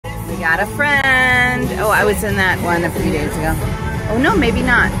Got a friend. Oh, I was in that one a few days ago. Oh no, maybe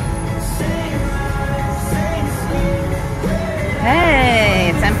not. Hey,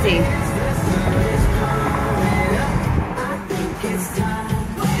 it's empty.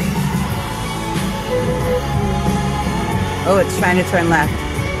 Oh, it's trying to turn left.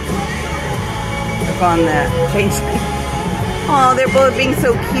 They're going the change lane. Oh, they're both being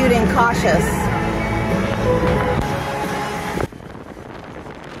so cute and cautious.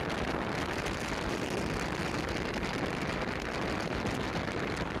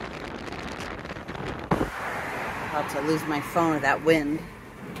 About to lose my phone with that wind.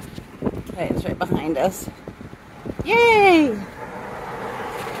 Okay, it's right behind us. Yay!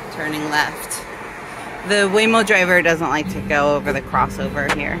 Turning left. The Waymo driver doesn't like to go over the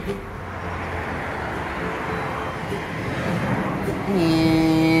crossover here.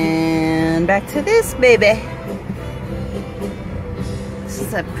 And back to this baby. This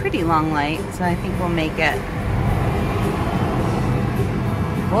is a pretty long light, so I think we'll make it.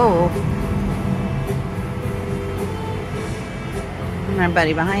 Whoa. And our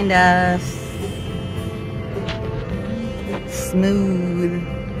buddy behind us. Smooth.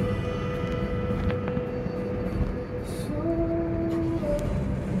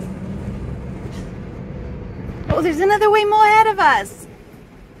 Oh, there's another Waymo ahead of us.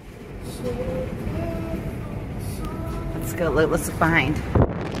 Let's go. Let's look behind.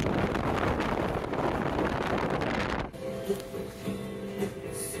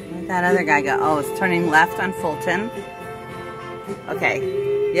 Where'd that other guy go? Oh, it's turning left on Fulton. Okay.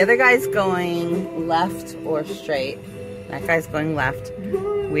 The other guy's going left or straight. That guy's going left.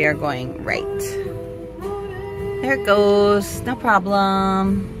 We are going right. There it goes. No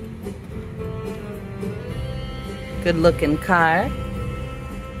problem. Good looking car.